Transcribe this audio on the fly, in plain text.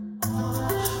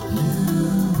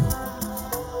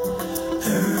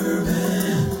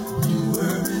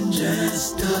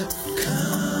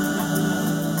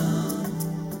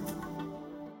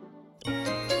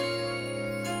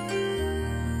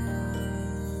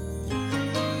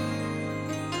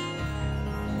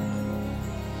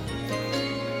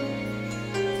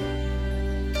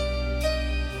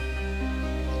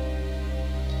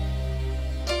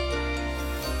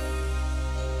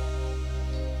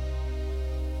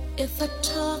If I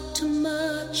talk too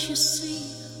much, you see,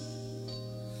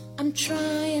 I'm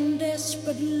trying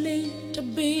desperately to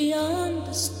be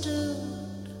understood.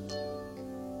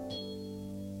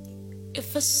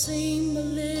 If I seem a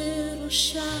little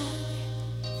shy,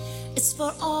 it's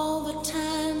for all the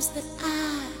times that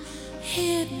I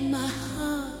hid my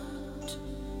heart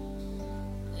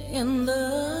in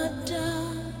the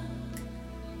dark.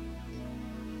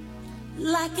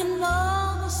 Like in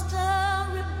all the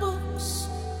storybooks,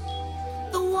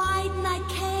 the white knight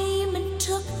came and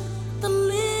took the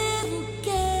little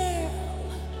girl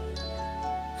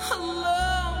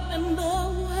alone in the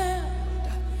world.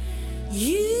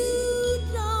 You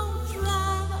don't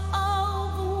try to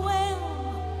overwhelm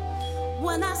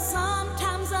when I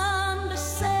sometimes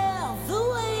undersell the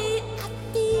way I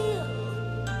feel.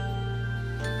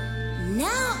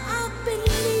 Now I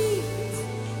believe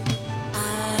I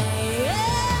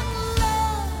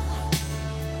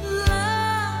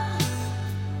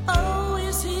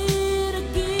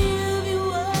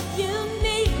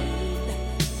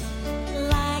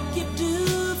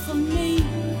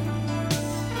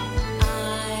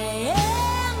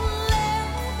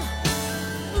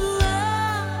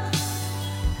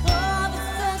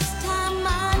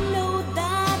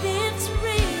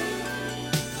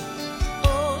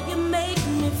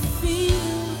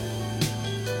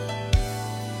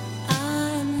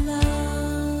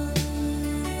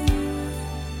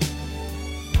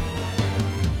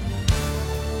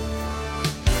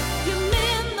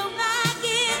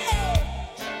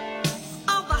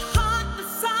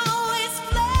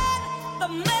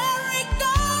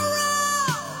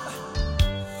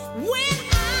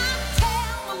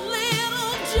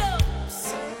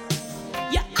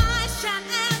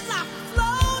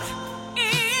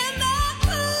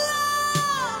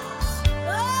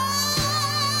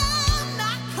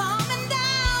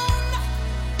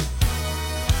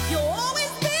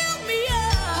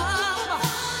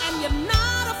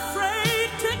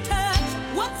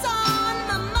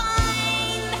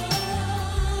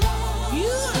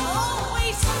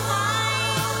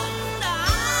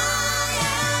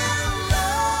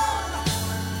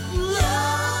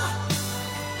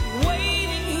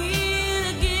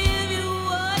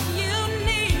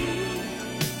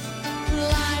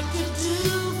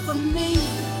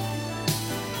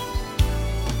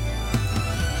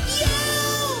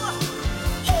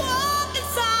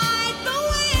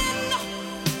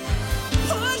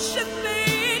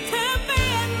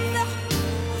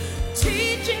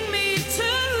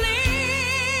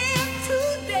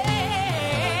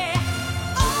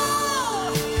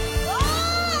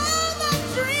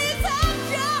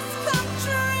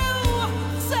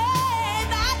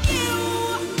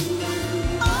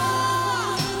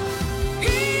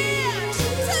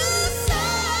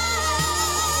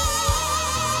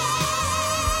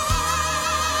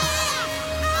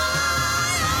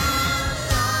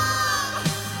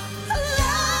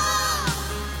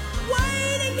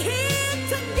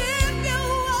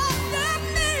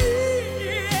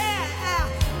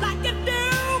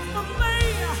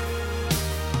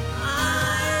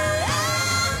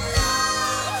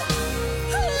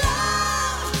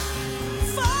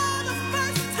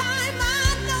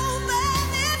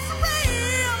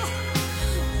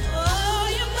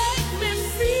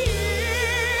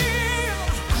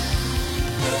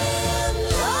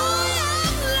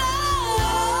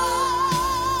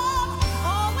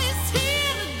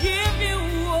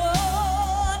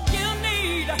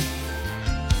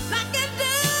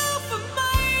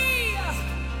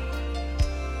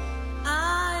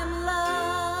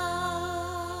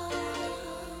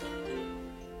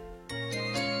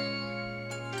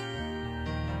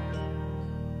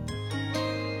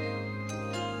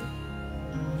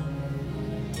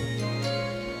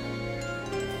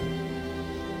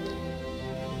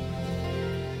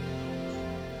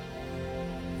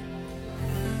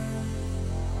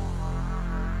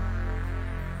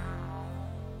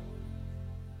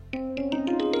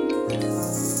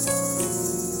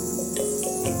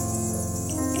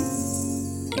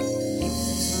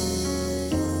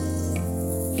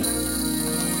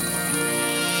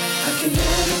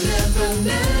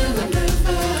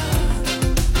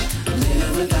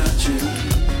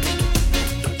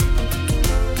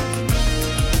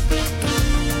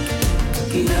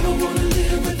Never wanna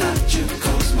live without you,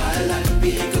 'cause my life would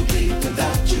be incomplete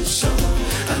without you. So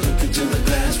I look into the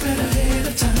glass right ahead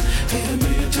of time, pay a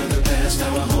million to the past,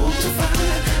 now I hope to find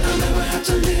I'll never have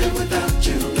to live without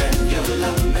you. And you'll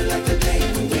love me like the day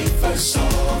when we first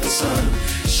saw the sun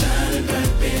shining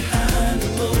right behind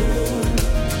the moon.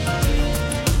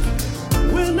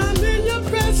 When I'm in your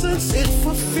presence, it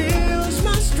fulfills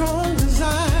my strong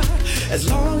desire. As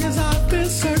long as I've been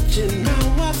searching, now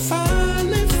I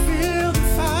finally feel the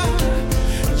fire.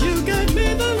 You gave me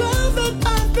the love that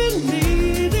I've been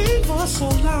needing for so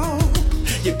long.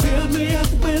 You built me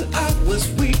up when I was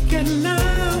weak, and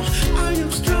now I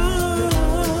am strong.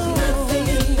 Nothing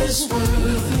in this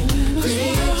world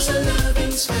creates a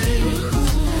loving space,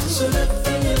 so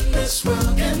nothing in this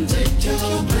world can take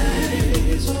your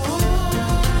place.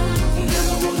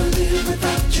 Never wanna live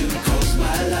without you, 'cause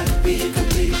my life be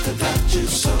incomplete without you.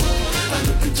 So I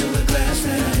look into the glass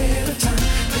right ahead of time,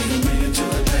 pay a million to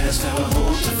the past, now I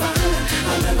hope to find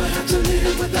I'll never have to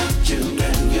live without you.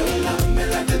 And you'll love me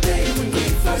like the day when we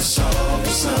first saw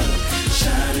the sun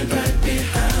shining right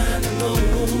behind the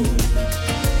moon.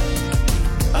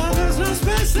 Oh, there's no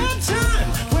space and time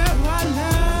where our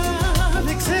love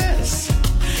exists.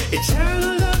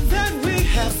 Eternal love that we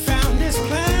have found is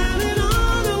planted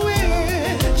on a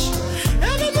wish.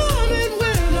 Every morning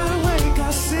when I wake,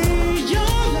 I see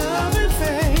your loving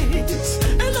face,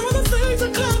 and all the things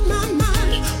that cloud my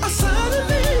mind are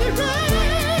suddenly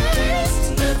erased.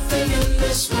 Nothing in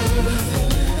this world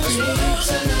creates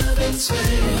a loving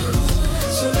space,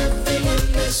 so nothing in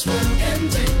this world can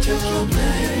take your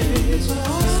place.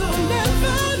 So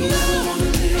never wanna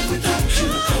live without you,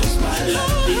 'cause my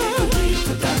life be incomplete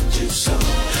without you. So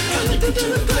I look into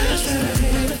the glass right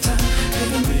ahead of time, pay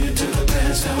a million to the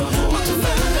past, now I hope to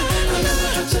find I'll never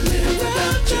have to live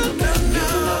without you. And you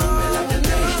love me like the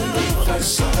day when we first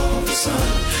saw the sun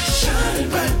shining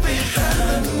right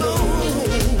behind the moon.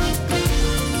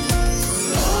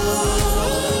 Oh,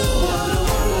 what a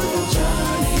wonderful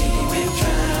journey we've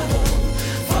traveled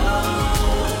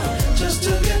far just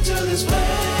to get to this place.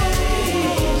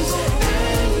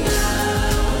 And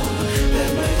now that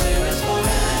we're here is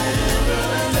forever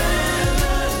and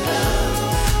ever,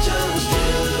 just you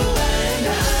and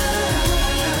I.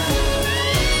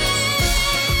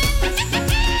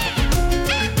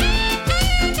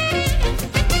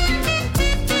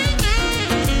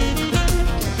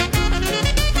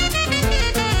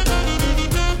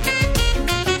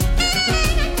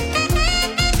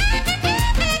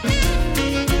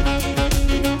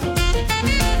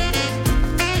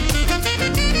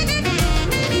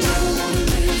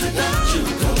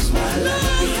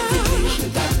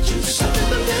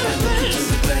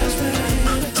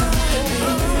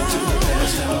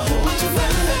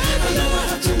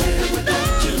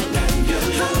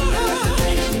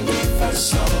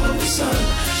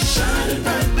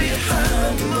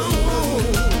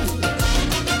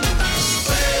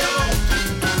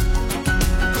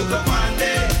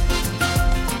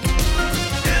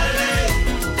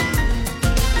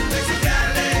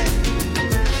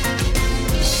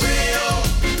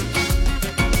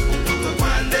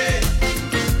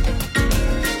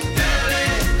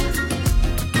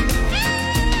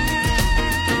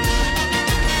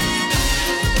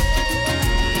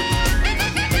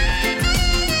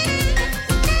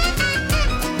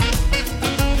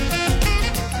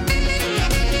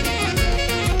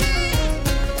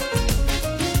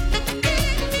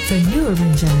 The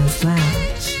HOUR-1 Jazz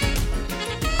Lounge.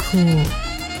 Cool.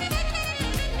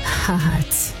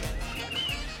 Hot.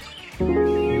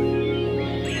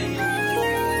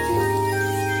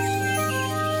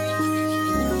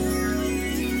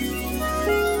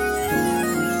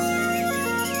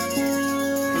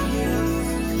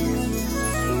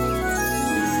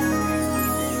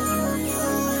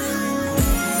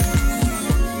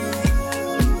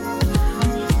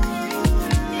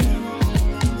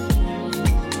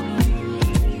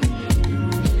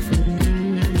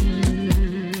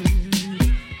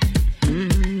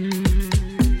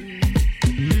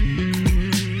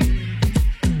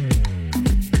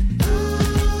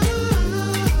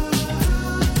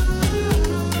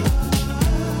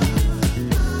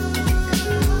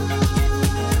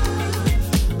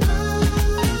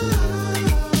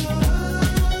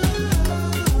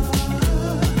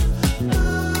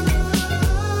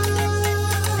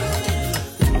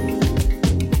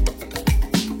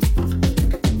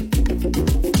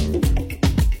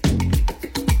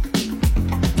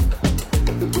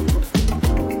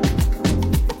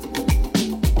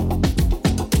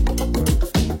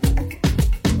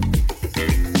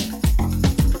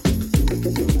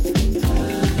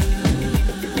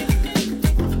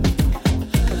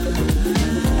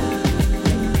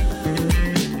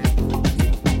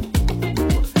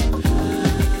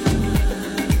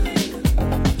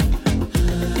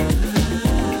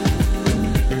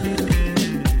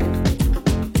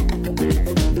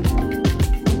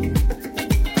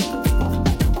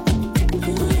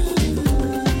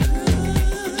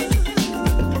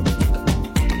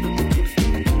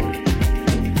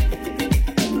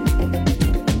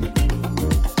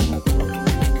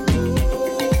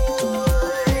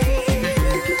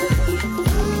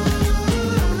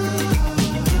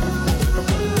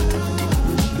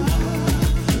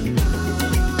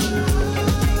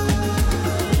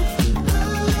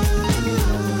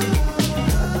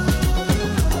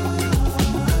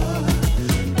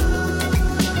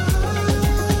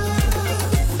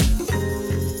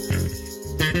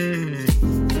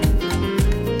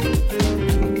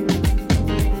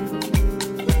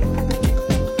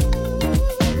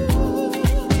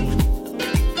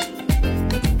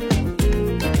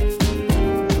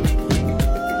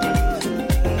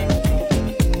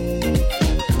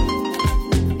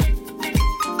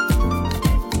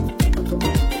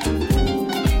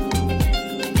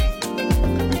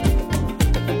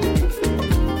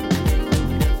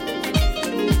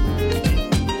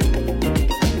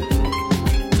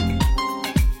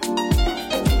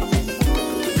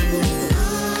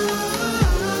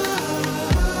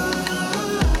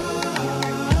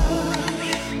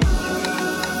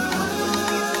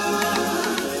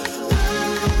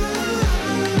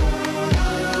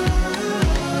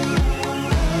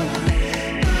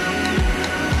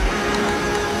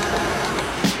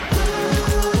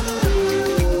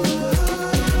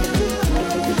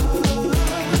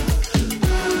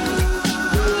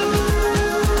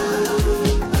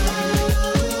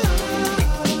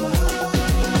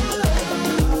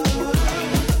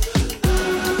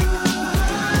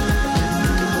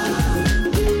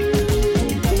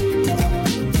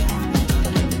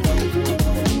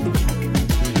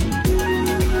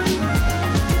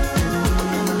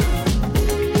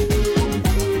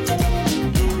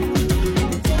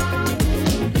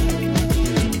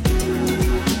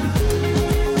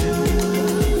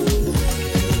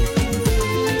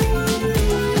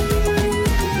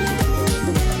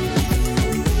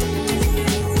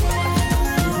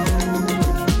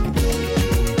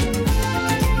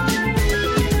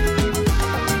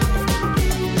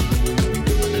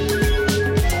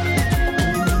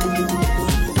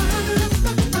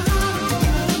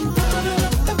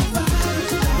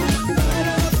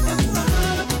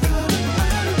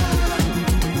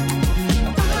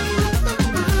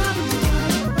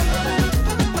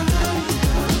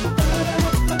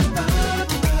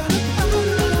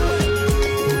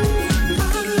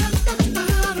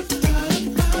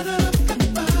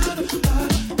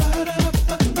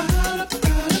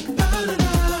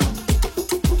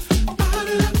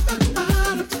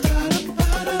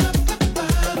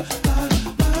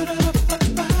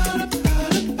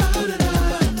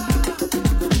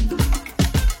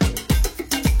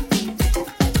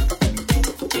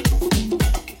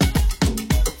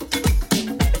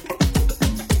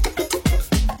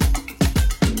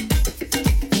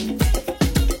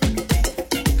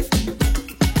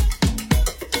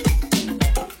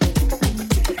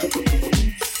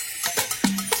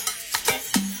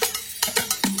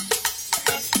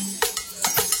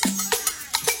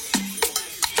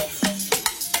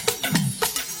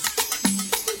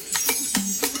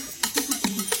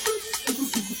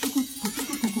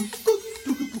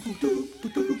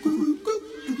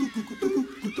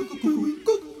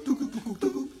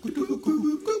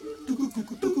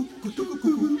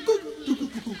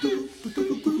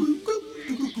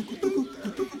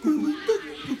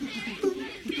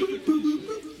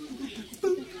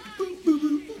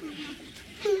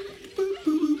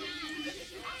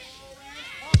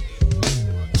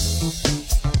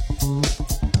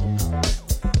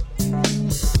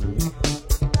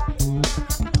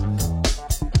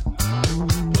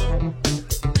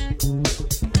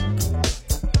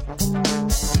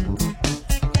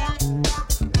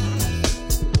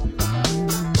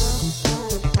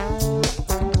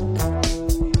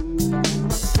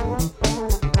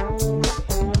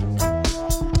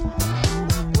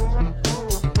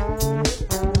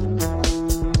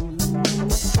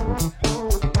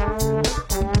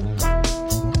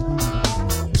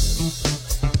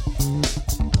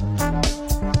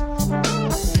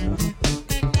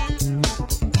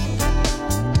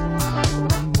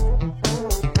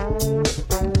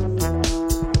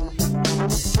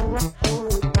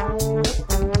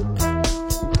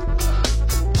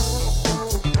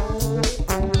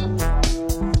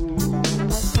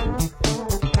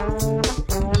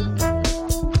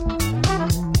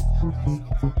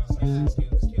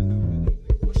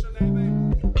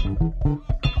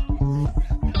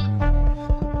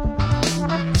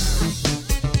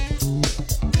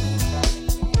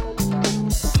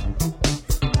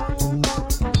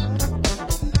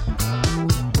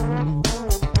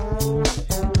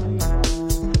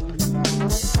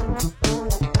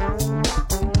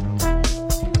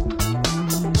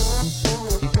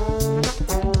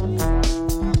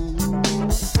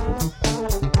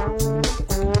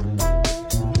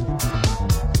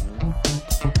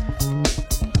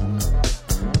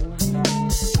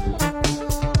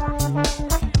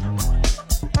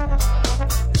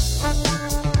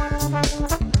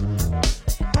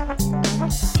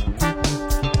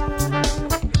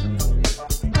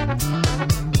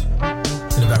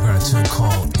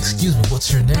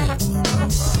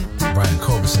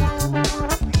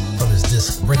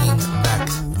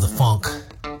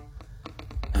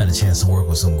 a chance to work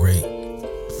with some great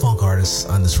funk artists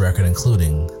on this record,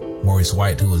 including Maurice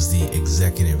White, who was the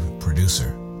executive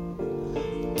producer.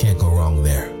 Can't go wrong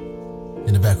there.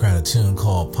 In the background, a tune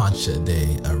called Pancha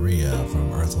de Aria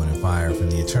from Earth, Wind & Fire from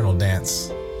the Eternal Dance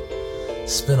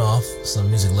spin-off, some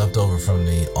music left over from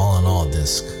the All in All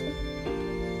disc.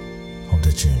 Hope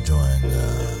that you're enjoying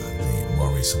the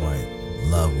Maurice White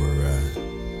love we're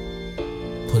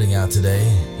putting out today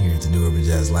here at the New Urban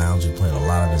Jazz Lounge. We played a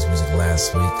lot of his music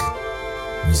last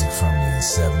week, music from the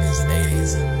 70s and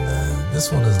 80s, and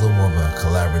this one is a little more of a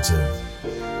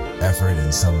collaborative effort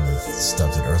in some of the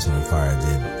stuff that Earth, Wind & Fire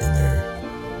did in their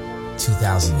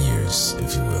 2,000 years,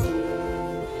 if you will.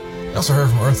 We also heard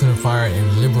from Earth, Wind & Fire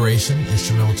in Liberation,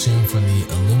 instrumental tune from the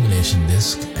Illumination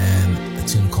disc, and a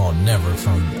tune called Never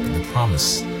from the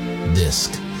Promise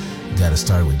disc. Got it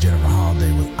started with Jennifer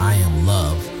Holliday with I Am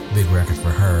Love, big record for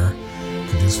her,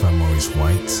 produced by Maurice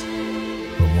White,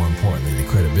 but more importantly, the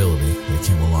credibility that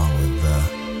came along with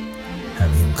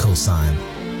having him co-sign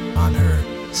on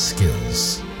her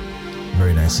skills.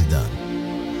 Very nicely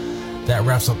done. That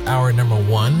wraps up hour number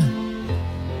 1.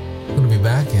 I'm going to be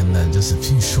back in just a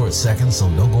few short seconds, so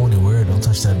don't go anywhere. Don't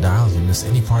touch that dial. If you miss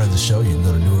any part of the show, you can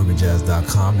go to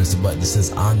newurbanjazz.com. There's a button that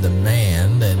says On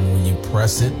Demand, and when you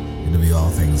press it, it'll be all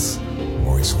things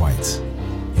Maurice White.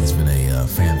 He's been a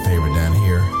fan favorite down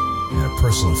here and a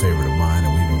personal favorite of mine,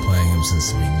 and we've been playing him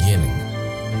since the beginning,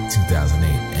 2008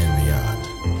 and beyond.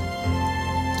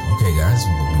 Okay, guys,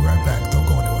 we'll be right back. Don't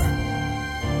go anywhere.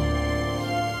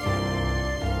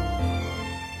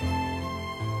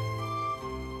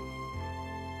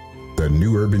 The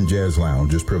New Urban Jazz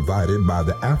Lounge is provided by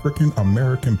the African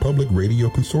American Public Radio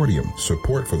Consortium.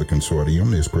 Support for the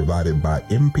consortium is provided by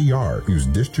NPR, whose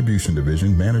distribution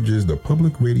division manages the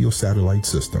public radio satellite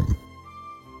system.